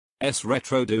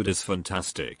Retro dude is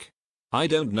fantastic. I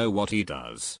don't know what he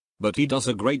does, but he does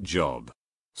a great job.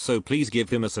 So please give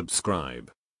him a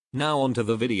subscribe. Now onto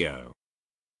the video.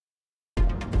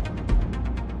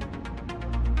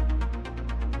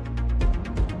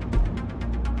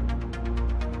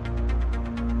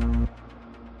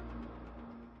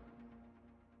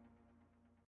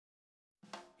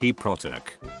 He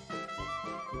protect.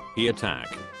 He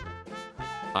attack.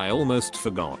 I almost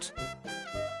forgot.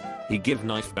 He give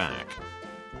knife back.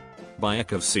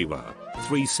 Bayek of Siwa,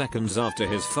 3 seconds after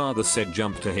his father said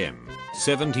jump to him,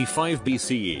 75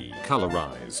 BCE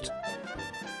colorized.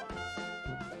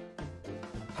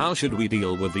 How should we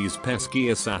deal with these pesky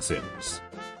assassins?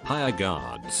 Hire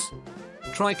guards.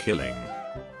 Try killing.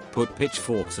 Put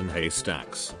pitchforks in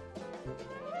haystacks.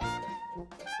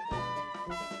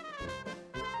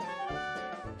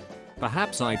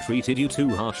 Perhaps I treated you too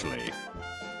harshly.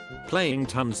 Playing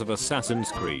tons of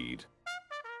Assassin's Creed.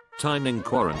 Time in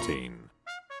quarantine.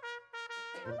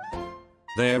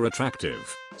 They're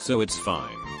attractive, so it's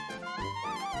fine.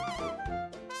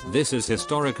 This is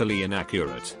historically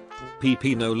inaccurate.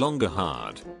 PP no longer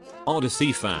hard.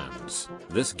 Odyssey fans,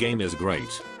 this game is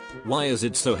great. Why is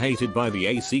it so hated by the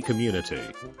AC community?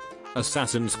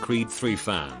 Assassin's Creed 3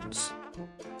 fans.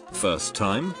 First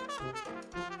time?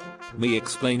 Me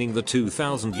explaining the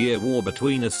 2000-year war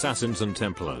between assassins and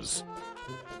Templars.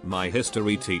 My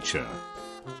history teacher.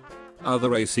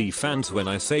 Other AC fans when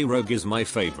I say Rogue is my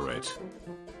favorite.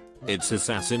 It's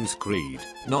Assassin's Creed,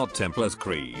 not Templars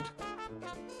Creed.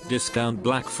 Discount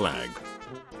Black Flag.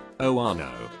 Oh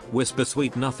no, whisper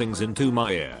sweet nothings into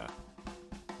my ear.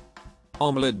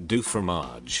 Omelette du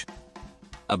fromage.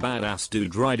 A badass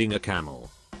dude riding a camel.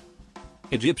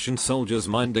 Egyptian soldiers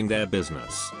minding their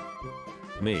business.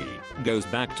 Me, goes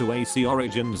back to AC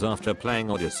Origins after playing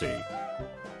Odyssey.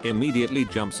 Immediately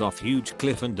jumps off huge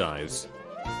cliff and dies.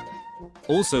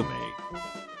 Also me.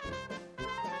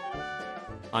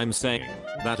 I'm saying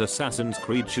that Assassin's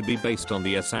Creed should be based on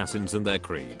the assassins and their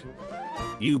creed.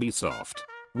 Ubisoft.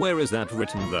 Where is that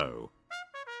written though?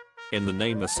 In the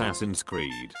name Assassin's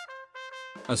Creed.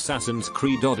 Assassin's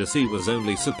Creed Odyssey was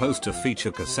only supposed to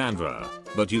feature Cassandra,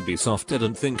 but Ubisoft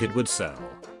didn't think it would sell.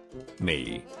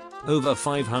 Me. Over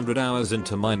 500 hours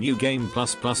into my new game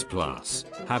 +++,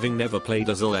 having never played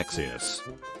as Alexius.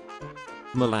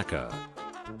 Malacca.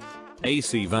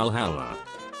 AC Valhalla.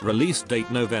 Release date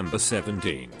November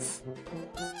 17th.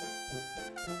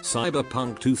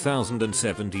 Cyberpunk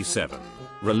 2077.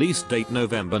 Release date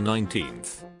November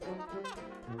 19th.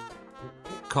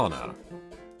 Connor.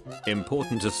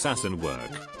 Important assassin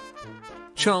work.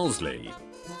 Charles Lee.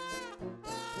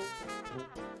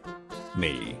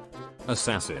 Me.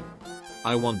 Assassin.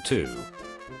 I want to.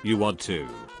 You want to.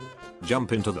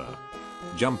 Jump into the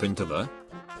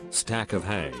stack of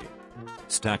hay.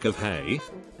 Stack of hay?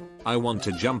 I want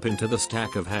to jump into the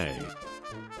stack of hay.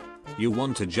 You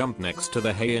want to jump next to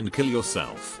the hay and kill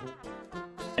yourself.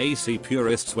 AC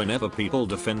purists whenever people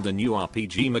defend the new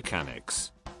RPG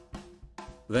mechanics.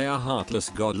 They are heartless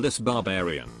godless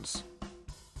barbarians.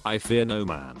 I fear no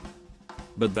man.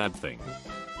 But that thing.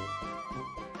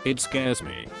 It scares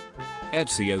me.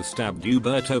 Ezio stabbed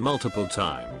Uberto multiple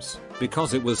times,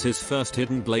 because it was his first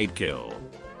hidden blade kill.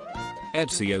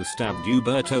 Ezio stabbed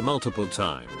Uberto multiple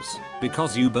times,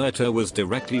 because Uberto was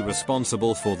directly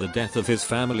responsible for the death of his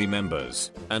family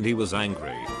members, and he was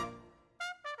angry.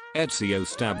 Ezio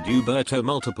stabbed Uberto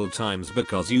multiple times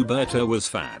because Uberto was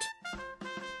fat.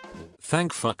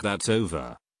 Thank fuck that's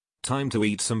over. Time to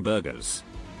eat some burgers.